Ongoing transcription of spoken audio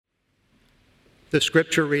The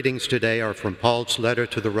scripture readings today are from Paul's letter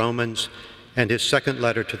to the Romans and his second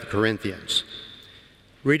letter to the Corinthians.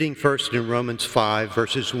 Reading first in Romans 5,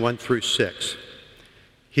 verses 1 through 6.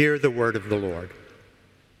 Hear the word of the Lord.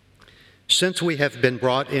 Since we have been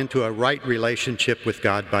brought into a right relationship with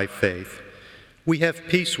God by faith, we have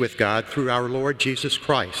peace with God through our Lord Jesus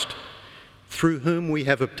Christ, through whom we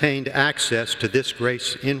have obtained access to this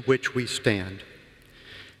grace in which we stand.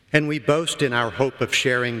 And we boast in our hope of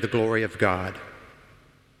sharing the glory of God.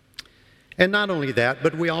 And not only that,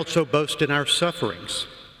 but we also boast in our sufferings,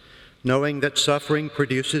 knowing that suffering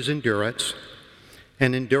produces endurance,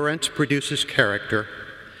 and endurance produces character,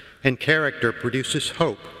 and character produces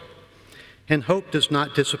hope. And hope does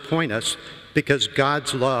not disappoint us, because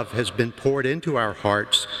God's love has been poured into our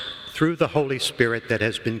hearts through the Holy Spirit that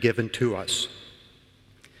has been given to us.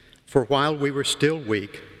 For while we were still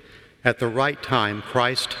weak, at the right time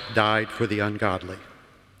Christ died for the ungodly.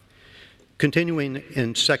 Continuing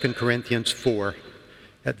in 2 Corinthians 4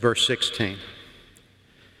 at verse 16.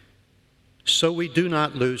 So we do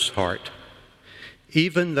not lose heart.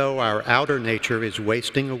 Even though our outer nature is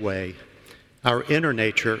wasting away, our inner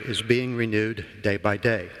nature is being renewed day by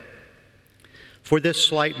day. For this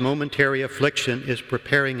slight momentary affliction is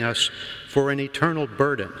preparing us for an eternal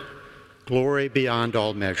burden, glory beyond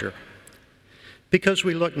all measure. Because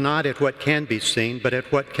we look not at what can be seen, but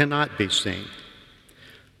at what cannot be seen.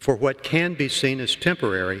 For what can be seen is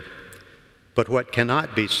temporary, but what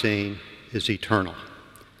cannot be seen is eternal.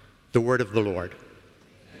 The word of the Lord.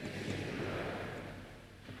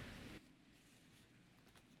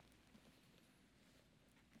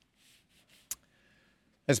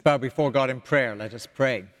 Let's bow before God in prayer. Let us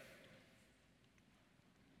pray.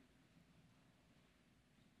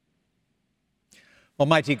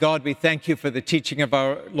 Almighty God, we thank you for the teaching of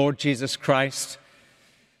our Lord Jesus Christ,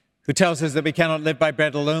 who tells us that we cannot live by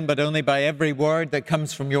bread alone, but only by every word that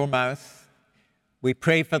comes from your mouth. We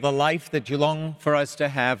pray for the life that you long for us to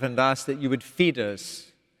have and ask that you would feed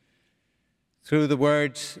us through the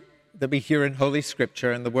words that we hear in Holy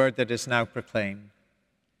Scripture and the word that is now proclaimed.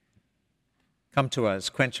 Come to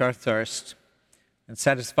us, quench our thirst, and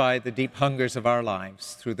satisfy the deep hungers of our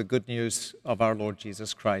lives through the good news of our Lord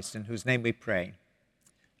Jesus Christ, in whose name we pray.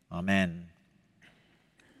 Amen.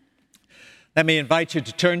 Let me invite you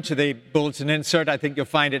to turn to the bulletin insert. I think you'll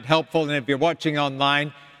find it helpful. And if you're watching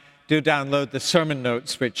online, do download the sermon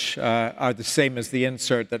notes, which are the same as the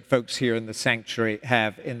insert that folks here in the sanctuary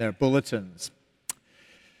have in their bulletins.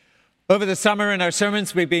 Over the summer in our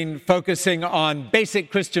sermons, we've been focusing on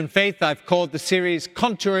basic Christian faith. I've called the series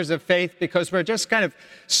Contours of Faith because we're just kind of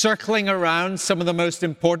circling around some of the most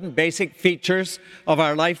important basic features of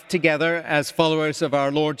our life together as followers of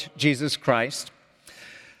our Lord Jesus Christ.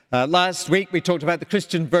 Last week, we talked about the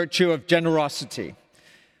Christian virtue of generosity.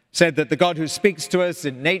 Said that the God who speaks to us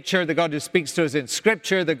in nature, the God who speaks to us in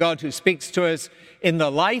Scripture, the God who speaks to us in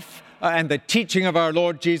the life and the teaching of our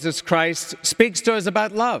Lord Jesus Christ speaks to us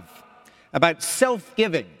about love. About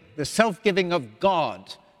self-giving, the self-giving of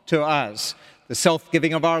God to us, the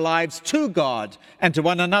self-giving of our lives to God and to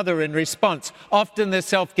one another in response. Often this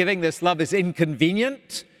self-giving, this love is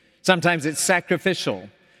inconvenient. Sometimes it's sacrificial.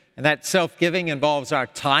 And that self-giving involves our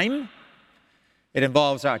time. It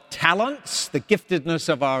involves our talents, the giftedness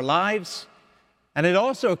of our lives. And it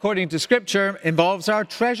also, according to Scripture, involves our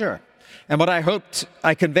treasure. And what I hoped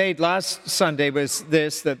I conveyed last Sunday was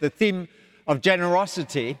this, that the theme of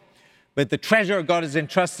generosity with the treasure God has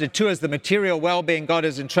entrusted to us, the material well-being God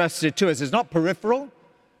has entrusted to us, is not peripheral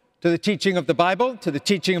to the teaching of the Bible, to the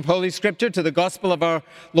teaching of Holy Scripture, to the gospel of our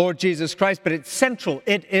Lord Jesus Christ, but it's central.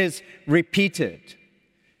 It is repeated.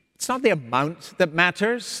 It's not the amount that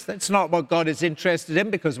matters. That's not what God is interested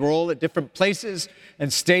in, because we're all at different places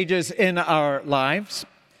and stages in our lives.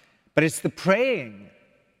 But it's the praying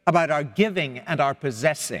about our giving and our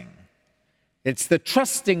possessing. It's the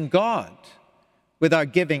trusting God with our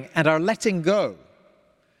giving and our letting go.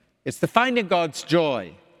 It's the finding God's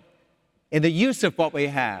joy in the use of what we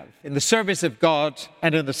have, in the service of God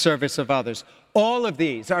and in the service of others. All of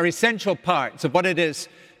these are essential parts of what it is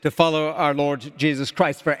to follow our Lord Jesus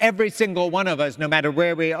Christ for every single one of us, no matter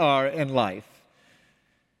where we are in life.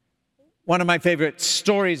 One of my favorite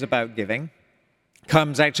stories about giving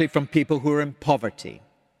comes actually from people who are in poverty,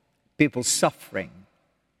 people suffering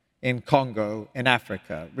in Congo, in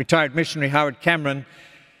Africa. Retired missionary Howard Cameron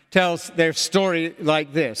tells their story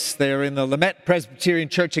like this. They're in the Lamette Presbyterian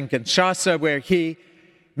Church in Kinshasa, where he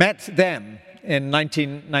met them in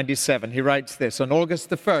 1997. He writes this: on August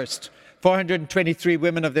the 1st, 423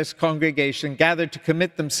 women of this congregation gathered to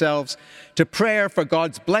commit themselves to prayer for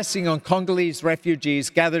God's blessing on Congolese refugees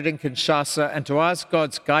gathered in Kinshasa and to ask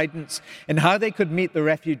God's guidance in how they could meet the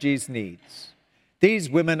refugees' needs. These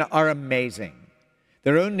women are amazing.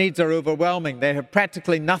 Their own needs are overwhelming. They have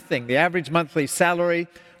practically nothing. The average monthly salary,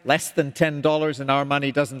 less than $10, and our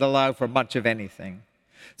money doesn't allow for much of anything.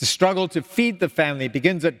 The struggle to feed the family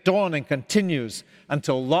begins at dawn and continues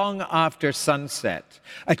until long after sunset.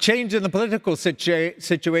 A change in the political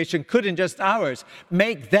situation could, in just hours,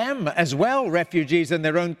 make them as well refugees in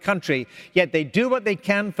their own country, yet they do what they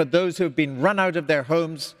can for those who have been run out of their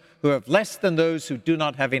homes, who have less than those who do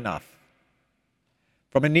not have enough.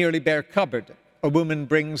 From a nearly bare cupboard, a woman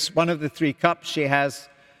brings one of the 3 cups she has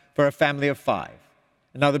for a family of 5.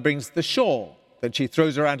 Another brings the shawl that she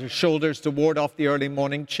throws around her shoulders to ward off the early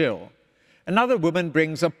morning chill. Another woman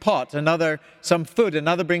brings a pot, another some food,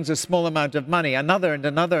 another brings a small amount of money, another and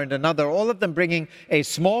another and another, all of them bringing a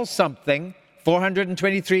small something,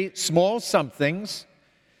 423 small somethings.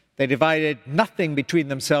 They divided nothing between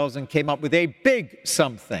themselves and came up with a big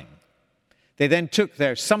something. They then took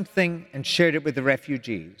their something and shared it with the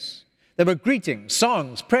refugees. There were greetings,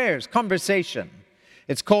 songs, prayers, conversation.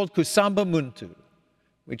 It's called Kusamba Muntu,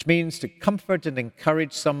 which means to comfort and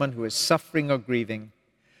encourage someone who is suffering or grieving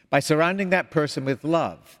by surrounding that person with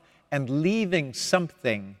love and leaving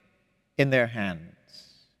something in their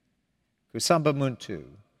hands. Kusamba Muntu,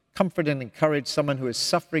 comfort and encourage someone who is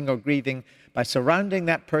suffering or grieving by surrounding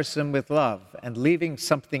that person with love and leaving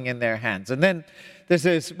something in their hands. And then this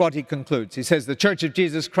is what he concludes. He says, the Church of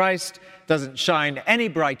Jesus Christ doesn't shine any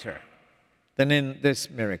brighter than in this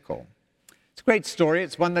miracle. It's a great story.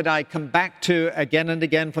 It's one that I come back to again and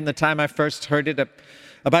again from the time I first heard it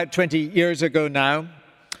about 20 years ago now.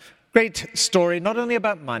 Great story, not only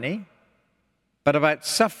about money, but about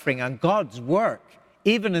suffering and God's work,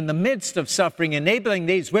 even in the midst of suffering, enabling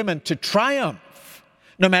these women to triumph,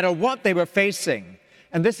 no matter what they were facing.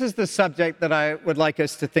 And this is the subject that I would like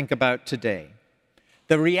us to think about today.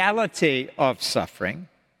 The reality of suffering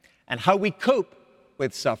and how we cope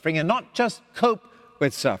with suffering, and not just cope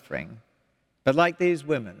with suffering, but like these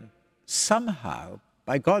women, somehow,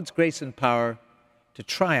 by God's grace and power, to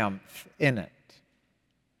triumph in it.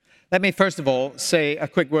 Let me first of all say a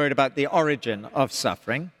quick word about the origin of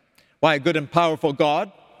suffering, why a good and powerful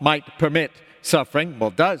God might permit suffering, well,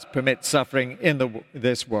 does permit suffering in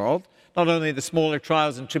this world, not only the smaller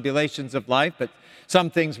trials and tribulations of life, but some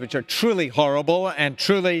things which are truly horrible and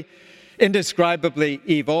truly indescribably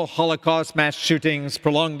evil, Holocaust, mass shootings,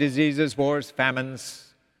 prolonged diseases, wars,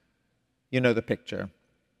 famines. You know the picture.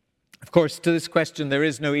 Of course, to this question, there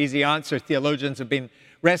is no easy answer. Theologians have been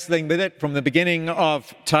wrestling with it from the beginning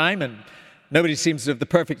of time, and nobody seems to have the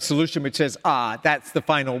perfect solution which says, that's the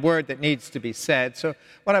final word that needs to be said. So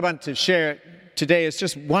what I want to share today is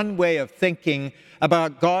just one way of thinking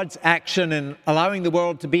about God's action in allowing the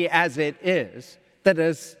world to be as it is that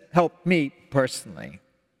has helped me personally.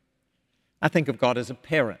 I think of God as a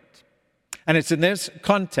parent. And it's in this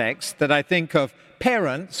context that I think of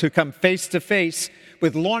parents who come face to face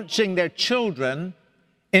with launching their children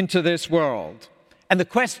into this world. And the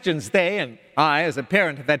questions they and I, as a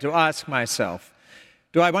parent, have had to ask myself.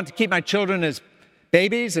 Do I want to keep my children as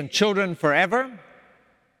babies and children forever?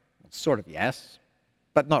 Sort of yes,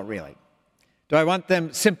 but not really. Do I want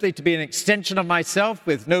them simply to be an extension of myself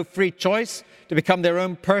with no free choice to become their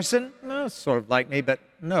own person? No, sort of like me, but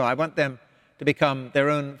no, I want them to become their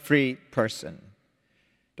own free person.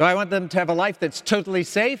 Do I want them to have a life that's totally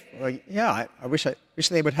safe? Well, yeah, I wish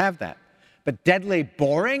they would have that. But deadly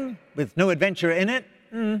boring with no adventure in it?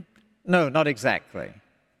 No, not exactly.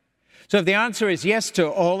 So if the answer is yes to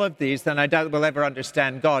all of these, then I doubt we'll ever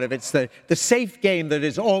understand God, if it's the safe game that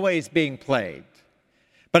is always being played.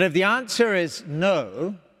 But if the answer is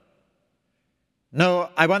no,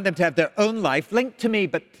 I want them to have their own life linked to me,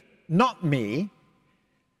 but not me.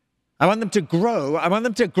 I want them to grow. I want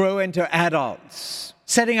them to grow into adults,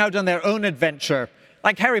 setting out on their own adventure,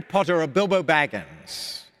 like Harry Potter or Bilbo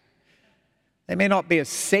Baggins. They may not be as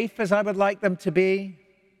safe as I would like them to be,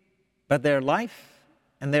 but their life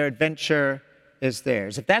and their adventure is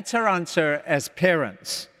theirs. If that's our answer as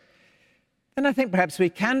parents, then I think perhaps we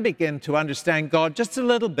can begin to understand God just a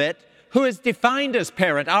little bit, who is defined as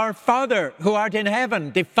parent. Our Father who art in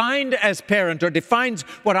heaven, defined as parent, or defines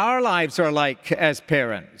what our lives are like as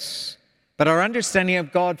parents. But our understanding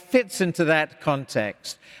of God fits into that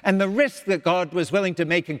context. And the risk that God was willing to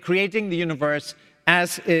make in creating the universe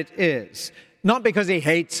as it is. Not because he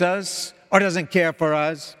hates us or doesn't care for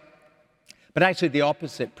us, but actually the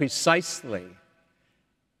opposite, precisely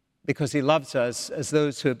because he loves us as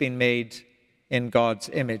those who have been made in God's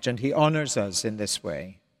image, and he honors us in this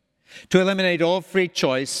way. To eliminate all free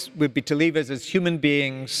choice would be to leave us as human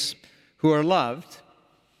beings who are loved,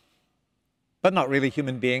 but not really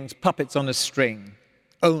human beings, puppets on a string,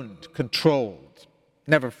 owned, controlled,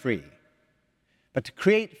 never free. But to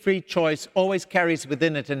create free choice always carries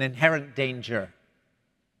within it an inherent danger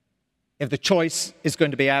if the choice is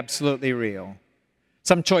going to be absolutely real.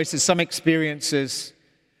 Some choices, some experiences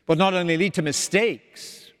will not only lead to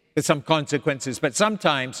mistakes with some consequences, but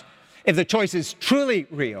sometimes, if the choice is truly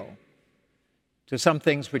real, to some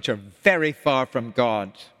things which are very far from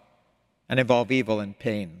God and involve evil and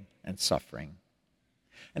pain and suffering.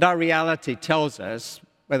 And our reality tells us,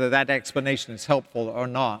 whether that explanation is helpful or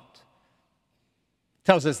not,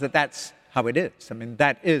 tells us that that's how it is. I mean,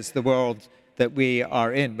 that is the world that we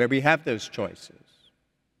are in, where we have those choices.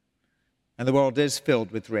 And the world is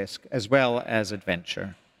filled with risk as well as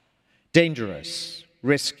adventure. Dangerous,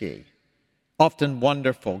 risky, often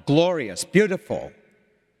wonderful, glorious, beautiful.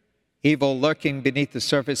 Evil lurking beneath the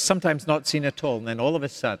surface, sometimes not seen at all, and then all of a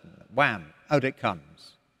sudden, wham, out it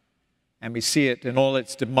comes. And we see it in all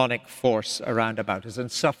its demonic force around about us.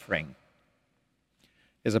 And suffering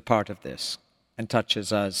is a part of this and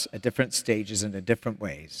touches us at different stages and in different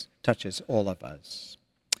ways, touches all of us.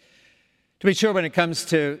 To be sure, when it comes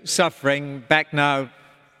to suffering, back now,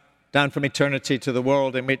 down from eternity to the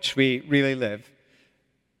world in which we really live,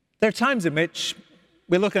 there are times in which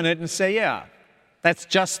we look at it and say, yeah, that's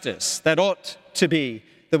justice. That ought to be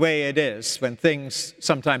the way it is. When things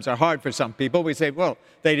sometimes are hard for some people, we say, well,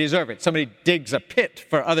 they deserve it. Somebody digs a pit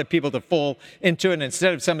for other people to fall into, and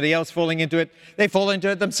instead of somebody else falling into it, they fall into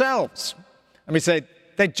it themselves. And we say,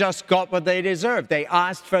 they just got what they deserved. They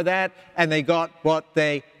asked for that, and they got what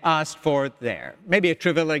they asked for there. Maybe a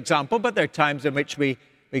trivial example, but there are times in which we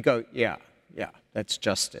go, yeah, that's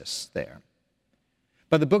justice there.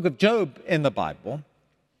 But the book of Job in the Bible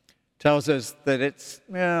tells us that it's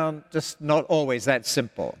just not always that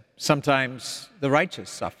simple. Sometimes the righteous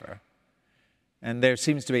suffer, and there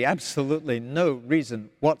seems to be absolutely no reason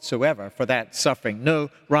whatsoever for that suffering, no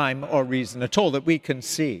rhyme or reason at all that we can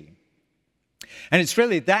see. And it's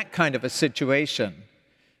really that kind of a situation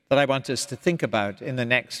that I want us to think about in the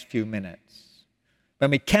next few minutes. When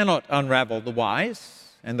we cannot unravel the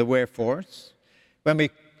whys and the wherefores, when we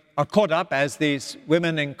are caught up, as these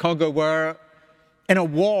women in Congo were, in a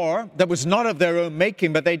war that was not of their own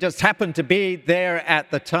making, but they just happened to be there at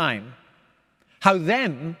the time, how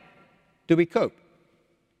then do we cope?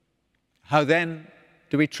 How then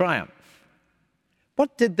do we triumph?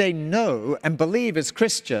 What did they know and believe as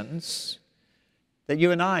Christians that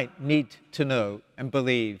you and I need to know and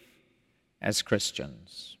believe as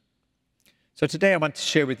Christians? So today I want to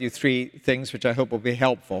share with you three things which I hope will be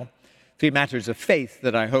helpful, three matters of faith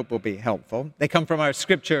that I hope will be helpful. They come from our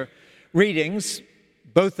scripture readings,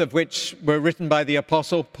 both of which were written by the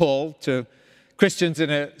Apostle Paul to Christians in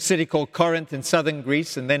a city called Corinth in southern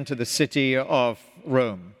Greece, and then to the city of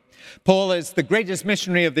Rome. Paul is the greatest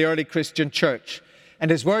missionary of the early Christian church,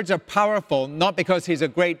 and his words are powerful, not because he's a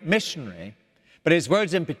great missionary, but his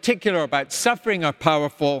words in particular about suffering are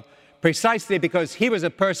powerful precisely because he was a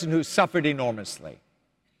person who suffered enormously.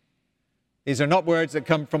 These are not words that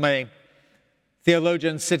come from a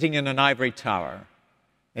theologian sitting in an ivory tower.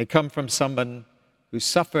 They come from someone who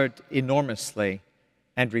suffered enormously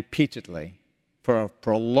and repeatedly for a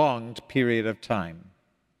prolonged period of time.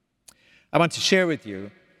 I want to share with you,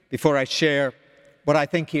 before I share what I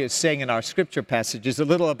think he is saying in our scripture passages, a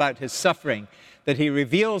little about his suffering that he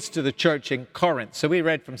reveals to the church in Corinth. So we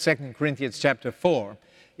read from 2 Corinthians chapter 4.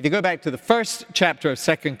 If you go back to the first chapter of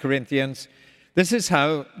 2 Corinthians, this is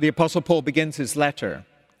how the Apostle Paul begins his letter,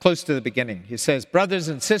 close to the beginning. He says, "Brothers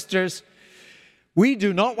and sisters, we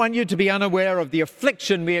do not want you to be unaware of the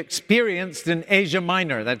affliction we experienced in Asia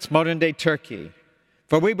Minor," that's modern-day Turkey,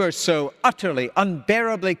 "for we were so utterly,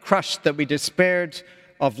 unbearably crushed that we despaired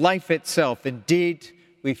of life itself. Indeed,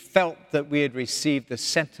 we felt that we had received the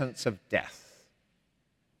sentence of death."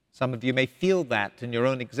 Some of you may feel that in your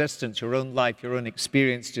own existence, your own life, your own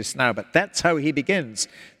experience just now, but that's how he begins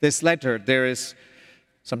this letter. There is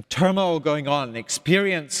some turmoil going on,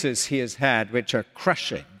 experiences he has had which are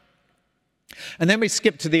crushing. And then we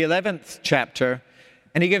skip to the 11th chapter,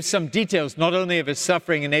 and he gives some details not only of his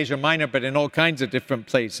suffering in Asia Minor, but in all kinds of different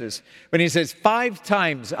places. When he says, 5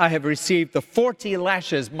 times I have received the 40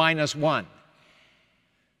 lashes minus 1.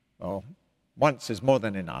 Well, once is more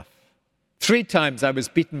than enough. 3 times I was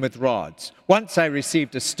beaten with rods. Once I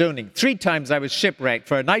received a stoning. 3 times I was shipwrecked.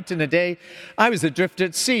 For a night and a day I was adrift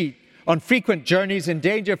at sea. on frequent journeys, in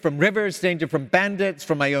danger from rivers, danger from bandits,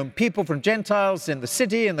 from my own people, from Gentiles, in the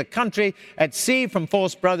city, in the country, at sea, from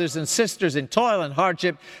false brothers and sisters, in toil and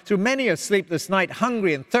hardship, through many a sleepless night,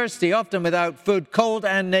 hungry and thirsty, often without food, cold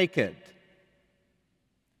and naked.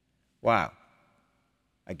 Wow.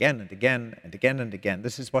 Again and again and again and again.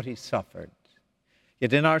 This is what he suffered.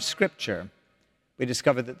 Yet in our scripture, we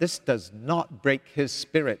discover that this does not break his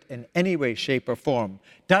spirit in any way, shape, or form,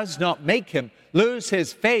 does not make him lose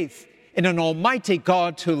his faith in an almighty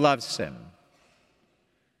God who loves him.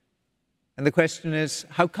 And the question is,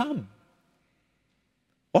 how come?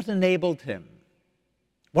 What enabled him?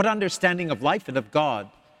 What understanding of life and of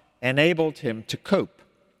God enabled him to cope?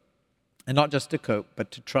 And not just to cope,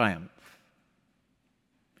 but to triumph.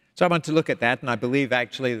 So I want to look at that, and I believe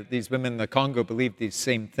actually that these women in the Congo believed these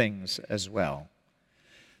same things as well.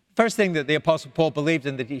 First thing that the Apostle Paul believed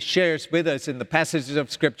and that he shares with us in the passages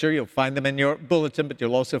of Scripture, you'll find them in your bulletin, but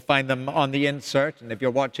you'll also find them on the insert. And if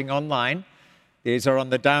you're watching online, these are on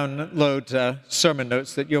the download sermon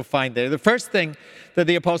notes that you'll find there. The first thing that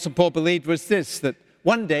the Apostle Paul believed was this, that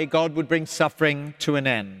one day God would bring suffering to an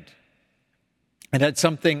end and had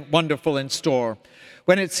something wonderful in store.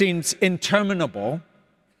 When it seems interminable,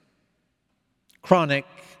 chronic,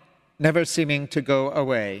 never seeming to go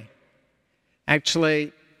away,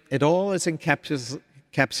 actually, it all is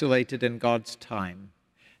encapsulated in God's time,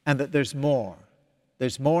 and that there's more.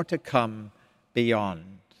 There's more to come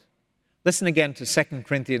beyond. Listen again to 2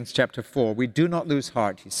 Corinthians chapter 4. We do not lose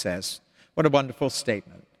heart, he says. What a wonderful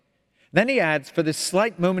statement. Then he adds, for this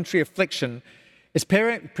slight momentary affliction is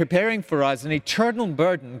preparing for us an eternal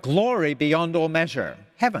burden, glory beyond all measure,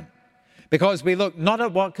 heaven. Because we look not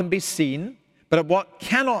at what can be seen, but at what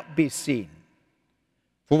cannot be seen.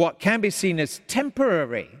 For what can be seen is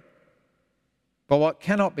temporary, but what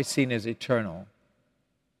cannot be seen is eternal.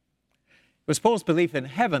 It was Paul's belief in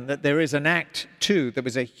heaven that there is an act two that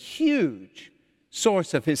was a huge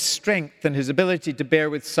source of his strength and his ability to bear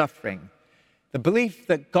with suffering. The belief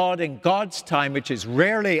that God in God's time, which is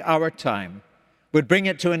rarely our time, would bring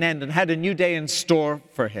it to an end and had a new day in store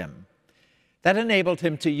for him. That enabled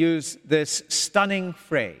him to use this stunning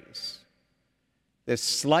phrase, this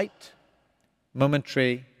slight,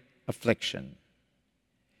 momentary affliction.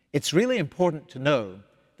 It's really important to know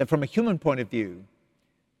that from a human point of view,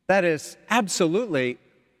 that is absolutely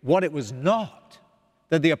what it was not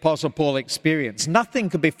that the Apostle Paul experienced. Nothing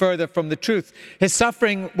could be further from the truth. His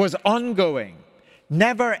suffering was ongoing,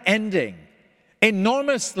 never ending,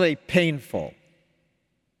 enormously painful.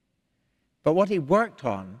 But what he worked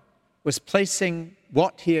on was placing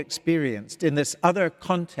what he experienced in this other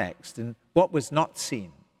context, in what was not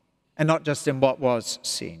seen, and not just in what was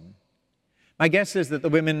seen. My guess is that the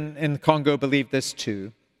women in Congo believed this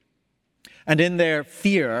too. And in their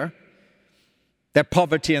fear, their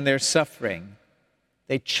poverty and their suffering,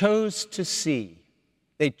 they chose to see.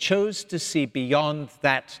 They chose to see beyond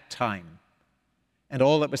that time and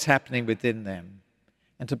all that was happening within them,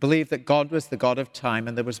 and to believe that God was the God of time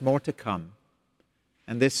and there was more to come,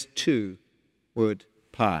 and this too would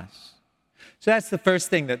pass. So that's the first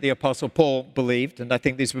thing that the Apostle Paul believed, and I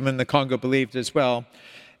think these women in the Congo believed as well.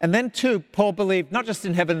 And then too, Paul believed not just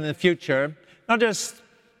in heaven in the future, not just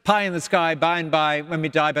pie in the sky by and by when we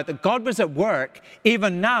die, but that God was at work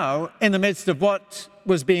even now in the midst of what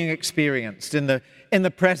was being experienced in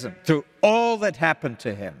the present, through all that happened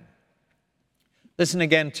to him. Listen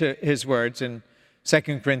again to his words in 2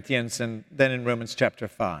 Corinthians and then in Romans chapter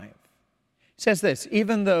 5. He says this,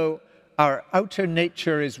 even though our outer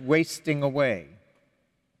nature is wasting away,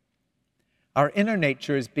 our inner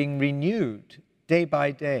nature is being renewed day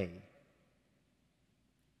by day.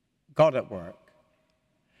 God at work.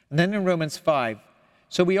 And then in Romans 5,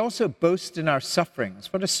 so we also boast in our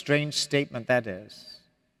sufferings. What a strange statement that is.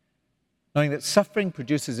 Knowing that suffering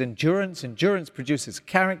produces endurance, endurance produces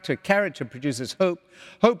character, character produces hope.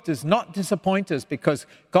 Hope does not disappoint us because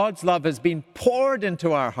God's love has been poured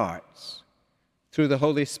into our hearts through the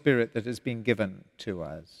Holy Spirit that has been given to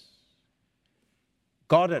us.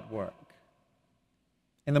 God at work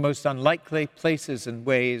in the most unlikely places and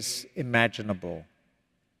ways imaginable.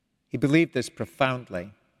 He believed this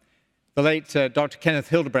profoundly. The late Dr. Kenneth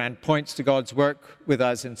Hildebrand points to God's work with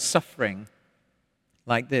us in suffering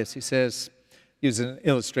like this. He says, uses an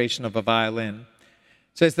illustration of a violin.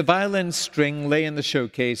 He says, the violin string lay in the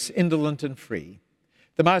showcase, indolent and free.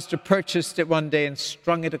 The master purchased it one day and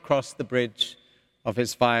strung it across the bridge of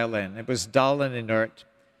his violin. It was dull and inert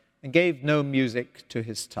and gave no music to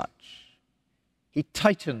his touch. He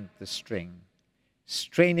tightened the string,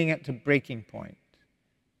 straining it to breaking point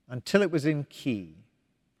until it was in key.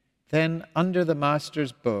 Then, under the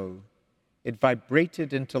master's bow, it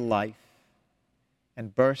vibrated into life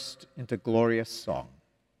and burst into glorious song.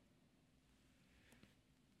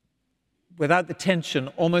 Without the tension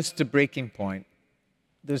almost to breaking point,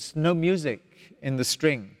 there's no music in the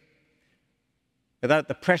string. Without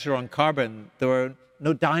the pressure on carbon, there are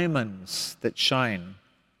no diamonds that shine.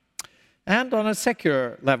 And on a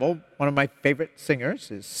secular level, one of my favorite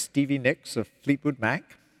singers is Stevie Nicks of Fleetwood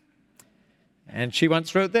Mac. And she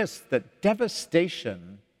once wrote this, that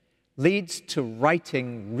devastation leads to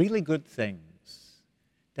writing really good things.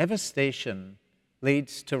 Devastation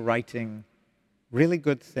leads to writing really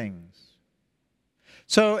good things.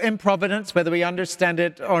 So in providence, whether we understand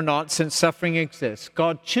it or not, since suffering exists,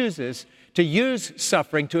 God chooses to use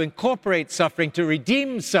suffering, to incorporate suffering, to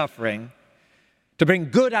redeem suffering, to bring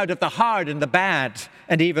good out of the hard and the bad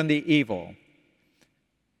and even the evil.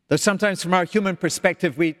 Though sometimes from our human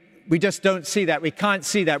perspective, we just don't see that. We can't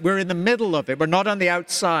see that. We're in the middle of it. We're not on the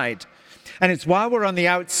outside. And it's while we're on the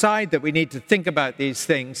outside that we need to think about these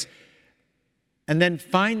things and then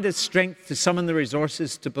find the strength to summon the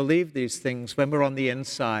resources to believe these things when we're on the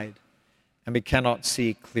inside and we cannot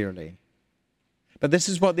see clearly. But this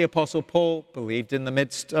is what the Apostle Paul believed in the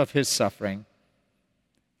midst of his suffering,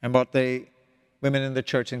 and what the women in the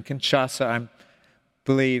church in Kinshasa, I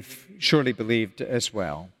believe, surely believed as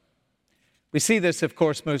well. We see this, of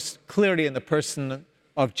course, most clearly in the person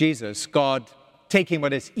of Jesus, God taking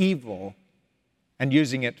what is evil and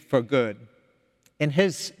using it for good in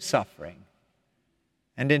his suffering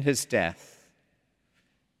and in his death.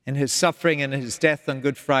 In his suffering and in his death on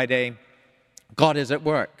Good Friday, God is at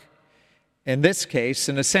work. In this case,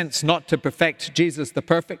 in a sense, not to perfect Jesus, the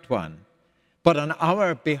perfect one, but on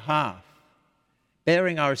our behalf,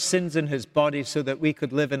 bearing our sins in his body so that we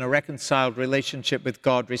could live in a reconciled relationship with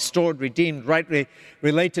God, restored, redeemed, rightly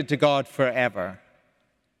related to God forever.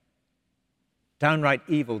 Downright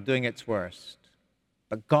evil doing its worst,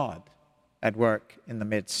 but God at work in the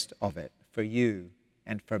midst of it for you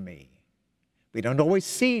and for me. We don't always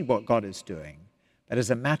see what God is doing, but as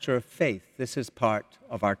a matter of faith, this is part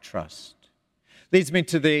of our trust. Leads me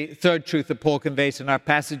to the third truth that Paul conveys in our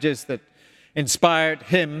passages that inspired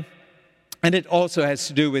him, and it also has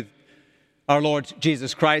to do with our Lord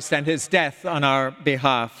Jesus Christ and his death on our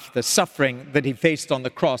behalf, the suffering that he faced on the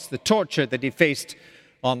cross, the torture that he faced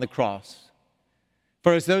on the cross.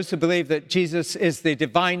 For as those who believe that Jesus is the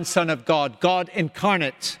divine Son of God, God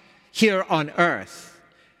incarnate here on earth,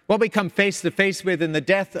 what we come face to face with in the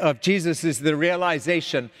death of Jesus is the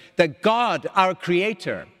realization that God, our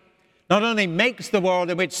Creator, not only makes the world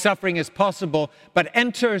in which suffering is possible, but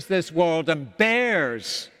enters this world and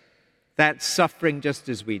bears that suffering just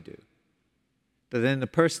as we do. That in the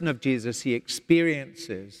person of Jesus, he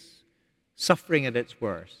experiences suffering at its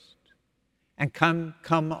worst and come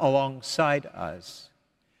alongside us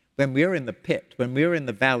when we're in the pit, when we're in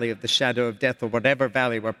the valley of the shadow of death or whatever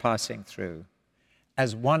valley we're passing through,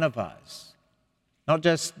 as one of us, not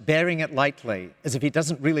just bearing it lightly as if he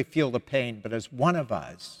doesn't really feel the pain, but as one of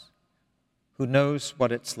us who knows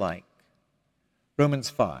what it's like. Romans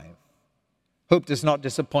 5. Hope does not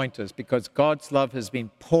disappoint us because God's love has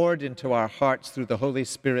been poured into our hearts through the Holy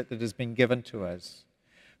Spirit that has been given to us.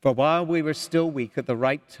 For while we were still weak, at the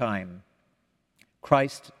right time,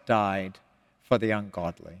 Christ died for the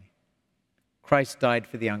ungodly. Christ died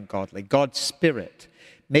for the ungodly. God's Spirit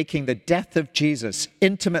making the death of Jesus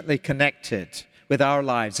intimately connected with our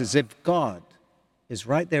lives, as if God is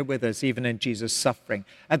right there with us, even in Jesus' suffering.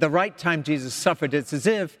 At the right time Jesus suffered, it's as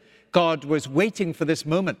if God was waiting for this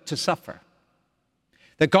moment to suffer.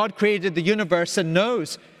 That God created the universe and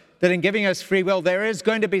knows that in giving us free will, there is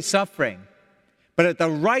going to be suffering. But at the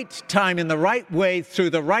right time, in the right way,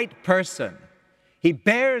 through the right person, he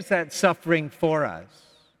bears that suffering for us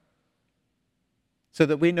so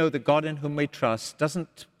that we know the God in whom we trust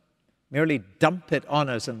doesn't merely dump it on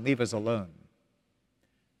us and leave us alone,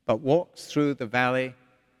 but walks through the valley,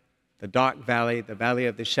 the dark valley, the valley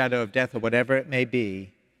of the shadow of death, or whatever it may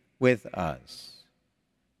be, with us.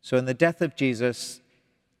 So in the death of Jesus,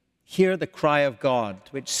 hear the cry of God,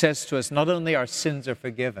 which says to us, not only our sins are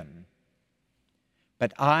forgiven,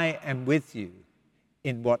 but I am with you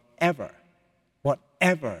in whatever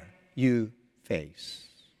you face.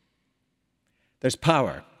 There's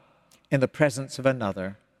power in the presence of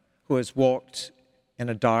another who has walked in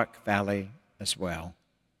a dark valley as well.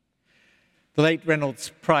 The late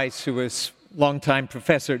Reynolds Price, who was longtime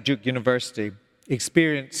professor at Duke University,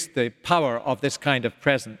 experienced the power of this kind of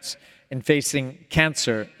presence in facing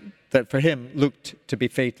cancer that for him looked to be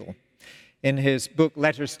fatal. In his book,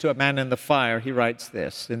 Letters to a Man in the Fire, he writes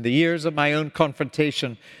this: "In the years of my own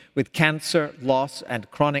confrontation with cancer, loss, and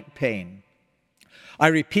chronic pain, I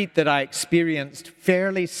repeat that I experienced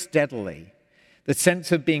fairly steadily the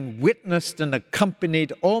sense of being witnessed and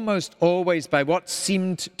accompanied almost always by what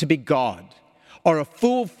seemed to be God, or a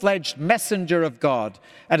full-fledged messenger of God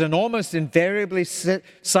at an almost invariably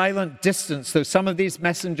silent distance, though some of these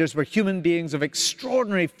messengers were human beings of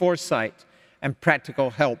extraordinary foresight and practical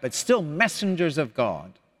help, but still messengers of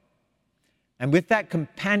God. And with that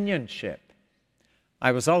companionship,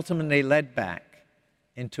 I was ultimately led back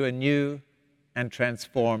into a new and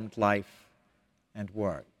transformed life and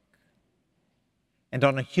work. And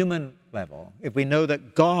on a human level, if we know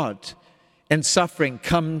that God in suffering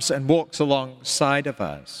comes and walks alongside of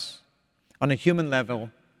us, on a human level,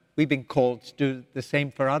 we've been called to do the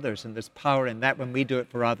same for others, and there's power in that when we do it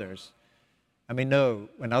for others. And we know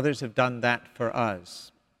when others have done that for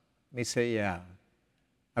us, we say, yeah,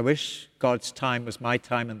 I wish God's time was my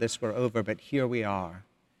time and this were over, but here we are.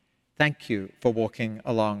 Thank you for walking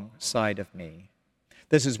alongside of me.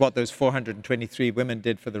 This is what those 423 women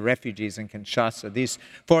did for the refugees in Kinshasa. These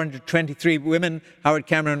 423 women, Howard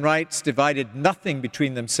Cameron writes, divided nothing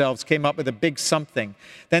between themselves, came up with a big something.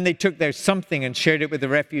 Then they took their something and shared it with the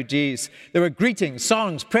refugees. There were greetings,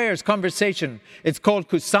 songs, prayers, conversation. It's called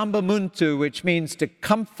Kusamba Muntu, which means to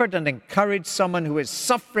comfort and encourage someone who is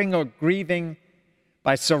suffering or grieving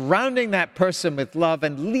by surrounding that person with love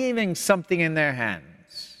and leaving something in their hands.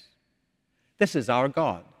 This is our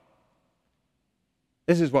God.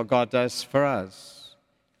 This is what God does for us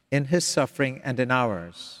in his suffering and in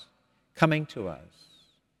ours, coming to us,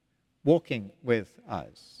 walking with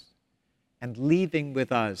us, and leaving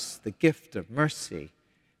with us the gift of mercy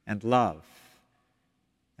and love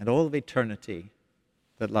and all of eternity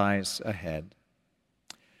that lies ahead.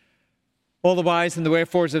 All the whys and the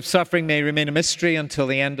wherefores of suffering may remain a mystery until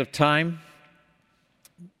the end of time,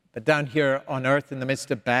 but down here on earth in the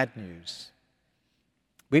midst of bad news,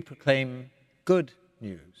 we proclaim good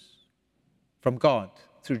news from God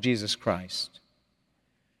through Jesus Christ.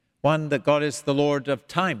 One, that God is the Lord of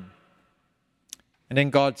time, and in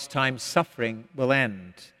God's time suffering will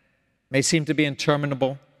end. It may seem to be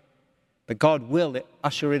interminable, but God will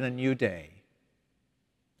usher in a new day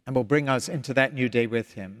and will bring us into that new day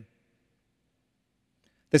with him.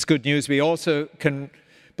 This good news we also can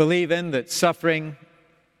believe in, that suffering,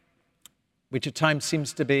 which at times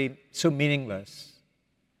seems to be so meaningless,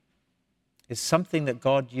 is something that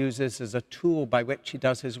God uses as a tool by which he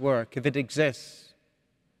does his work. If it exists,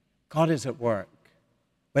 God is at work,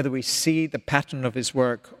 whether we see the pattern of his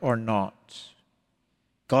work or not.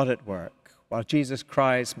 God at work. While Jesus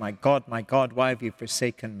cries, my God, why have you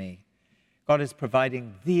forsaken me? God is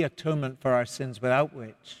providing the atonement for our sins without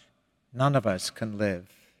which none of us can live.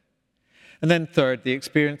 And then third, the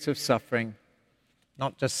experience of suffering,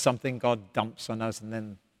 not just something God dumps on us and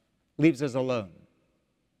then leaves us alone,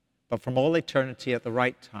 but from all eternity at the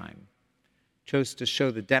right time, chose to show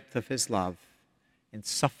the depth of his love in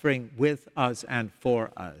suffering with us and for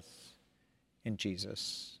us in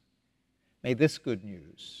Jesus. May this good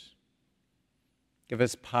news give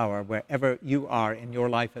us power wherever you are in your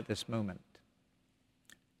life at this moment,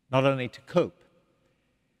 not only to cope,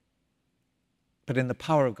 but in the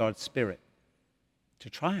power of God's Spirit to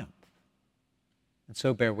triumph, and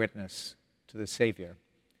so bear witness to the Savior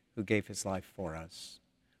who gave his life for us,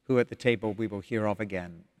 who at the table we will hear of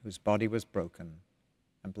again, whose body was broken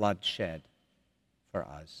and blood shed for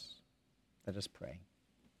us. Let us pray.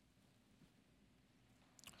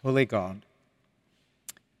 Holy God,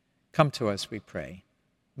 come to us, we pray.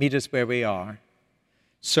 Meet us where we are.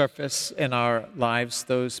 Surface in our lives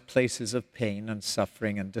those places of pain and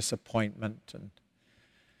suffering and disappointment and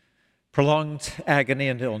prolonged agony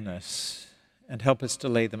and illness, and help us to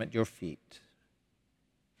lay them at your feet.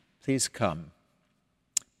 Please come.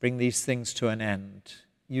 Bring these things to an end.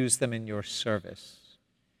 Use them in your service.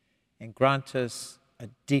 And grant us a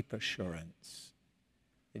deep assurance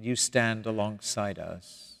that you stand alongside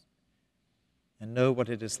us and know what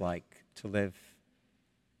it is like to live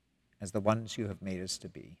as the ones you have made us to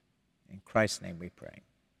be. In Christ's name we pray.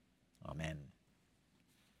 Amen.